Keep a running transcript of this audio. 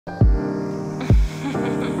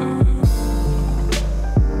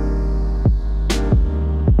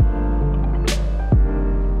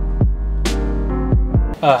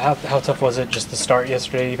How tough was it just to start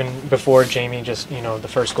yesterday, even before Jamie, just, the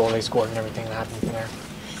first goal they scored and everything that happened from there?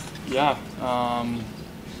 Yeah,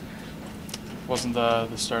 wasn't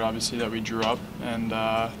the start obviously that we drew up, and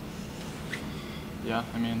yeah,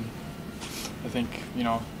 I mean, I think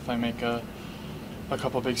if I make a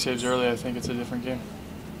couple big saves early, I think it's a different game.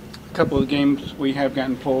 A couple of games we have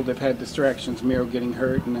gotten pulled, they've had distractions, Miro getting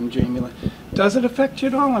hurt, and then Jamie. Does it affect you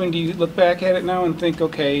at all? I mean, do you look back at it now and think,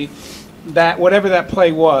 okay, that whatever that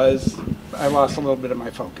play was, I lost a little bit of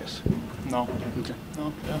my focus? No. Okay.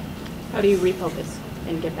 No. Yeah. How do you refocus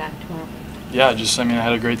and get back tomorrow? Yeah, I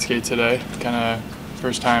had a great skate today. Kind of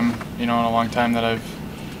first time, in a long time that I've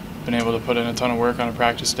been able to put in a ton of work on a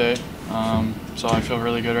practice day. So I feel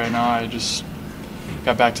really good right now. I just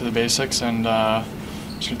got back to the basics and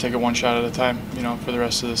just gonna take it one shot at a time, for the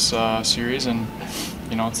rest of this series. And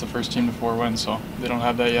it's the first team to 4 wins, so they don't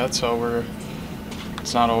have that yet. So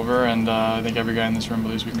it's not over, and I think every guy in this room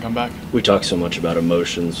believes we can come back. We talk so much about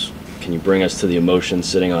emotions. Can you bring us to the emotions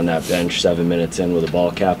sitting on that bench 7 minutes in with a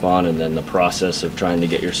ball cap on, and then the process of trying to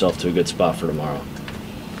get yourself to a good spot for tomorrow?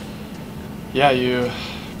 Yeah, you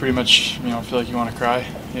pretty much feel like you want to cry.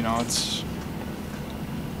 It's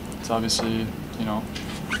obviously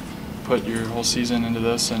put your whole season into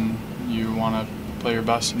this, and you want to play your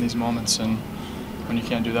best in these moments, and when you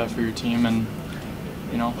can't do that for your team and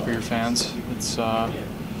for your fans, it's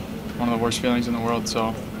one of the worst feelings in the world.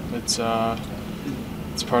 So it's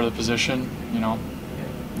part of the position.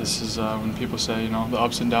 This is when people say the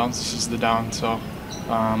ups and downs, this is the down. So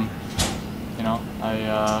I'm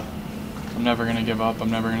never going to give up.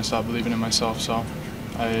 I'm never going to stop believing in myself. So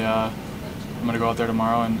I'm going to go out there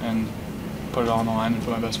tomorrow and put it all on the line and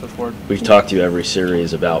put my best foot forward. We've talked to you every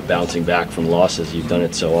series about bouncing back from losses. You've done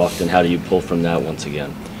it so often. How do you pull from that once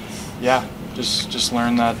again? Yeah, just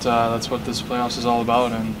learn that that's what this playoffs is all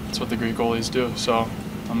about, and it's what the great goalies do. So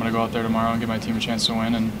I'm going to go out there tomorrow and give my team a chance to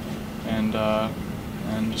win, and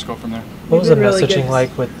just go from there. What was the messaging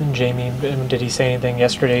like with Jamie? Did he say anything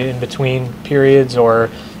yesterday in between periods or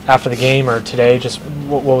after the game or today? Just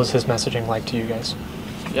what was his messaging like to you guys?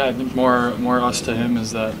 Yeah, I think more us to him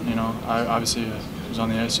is that I obviously was on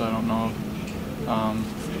the ice, so I don't know,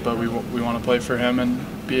 but we want to play for him and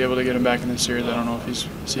be able to get him back in this series. I don't know if he's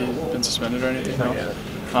been suspended or anything. No.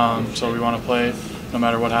 So we want to play no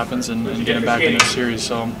matter what happens and get him back in this series.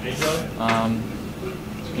 So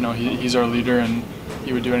he's our leader, and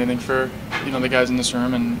he would do anything for the guys in this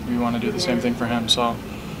room, and we want to do the same thing for him. So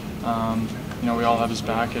we all have his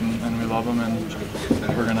back, and we love him, and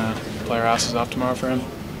we're gonna play our asses off tomorrow for him.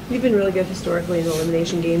 You've been really good historically in the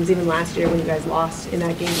elimination games, even last year when you guys lost in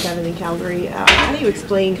that Game 7 in Calgary. How do you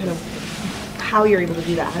explain kind of how you're able to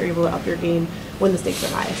do that, how you're able to up your game when the stakes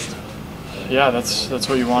are highest? Yeah, that's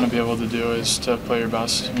what you want to be able to do, is to play your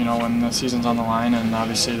best, when the season's on the line. And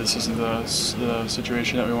obviously this isn't the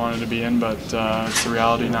situation that we wanted to be in, but it's the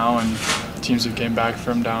reality now, and teams have came back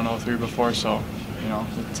from down 0-3 before, so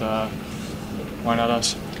why not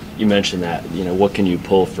us? You mentioned that, what can you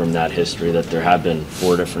pull from that history, that there have been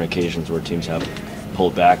 4 different occasions where teams have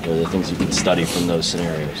pulled back? Are there things you can study from those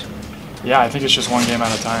scenarios? Yeah, I think it's just one game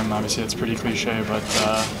at a time. Obviously, it's pretty cliche, but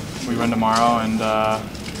we win tomorrow, and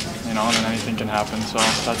then anything can happen. So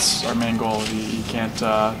that's our main goal. You can't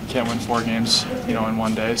win 4 games, in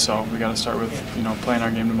one day. So we got to start with, playing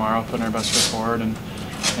our game tomorrow, putting our best foot forward, and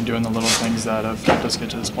doing the little things that have helped us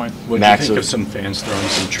get to this point. What do you think of some fans throwing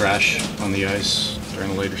some trash on the ice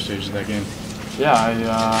during the later stages of that game? Yeah,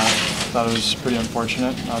 I thought it was pretty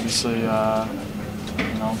unfortunate. Obviously, I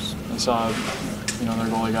saw, their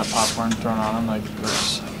goalie got popcorn thrown on him.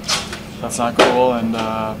 That's not cool, and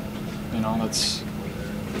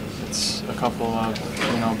it's a couple of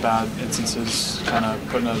bad instances, kind of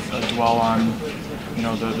putting a dwell on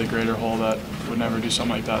the greater whole that would never do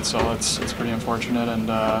something like that. So it's pretty unfortunate, and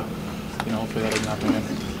hopefully that doesn't happen again.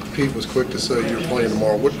 Pete was quick to say you're playing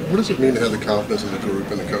tomorrow. What does it mean to have the confidence in the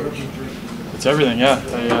group and the coach? It's everything, yeah.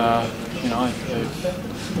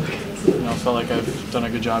 I felt like I've done a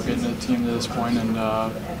good job getting the team to this point, and I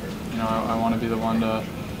want to be the one to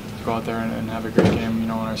go out there and have a great game,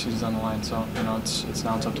 when our season's on the line. So it's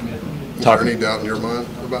now it's up to me. Is there any doubt in your mind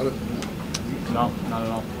about it? No, not at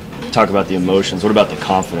all. Talk about the emotions. What about the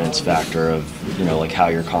confidence factor of, how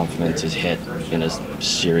your confidence is hit in a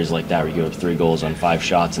series like that where you give up 3 goals on 5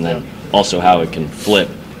 shots, and then also how it can flip.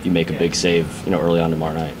 You make a big save, early on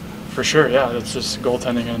tomorrow night. For sure, yeah. That's just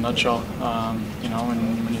goaltending in a nutshell.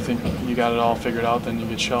 When you think you got it all figured out, then you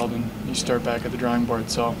get shelled and you start back at the drawing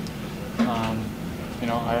board. So, I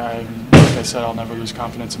like I said, I'll never lose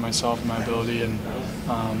confidence in myself and my ability, and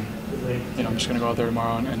I'm just going to go out there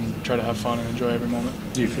tomorrow and try to have fun and enjoy every moment.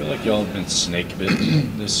 Do you feel like y'all have been snake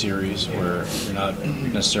bitten this series, where you're not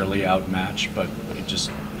necessarily outmatched, but it just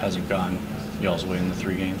hasn't gone y'all's way in the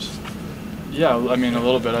 3 games? Yeah, I mean, a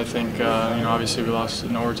little bit. I think, obviously we lost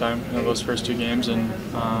in overtime in those first 2 games, and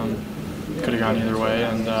could have gone either way.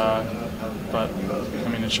 But I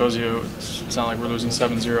mean, it shows you it's not like we're losing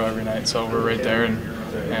 7-0 every night. So we're right there, and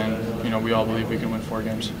we all believe we can win 4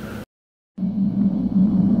 games.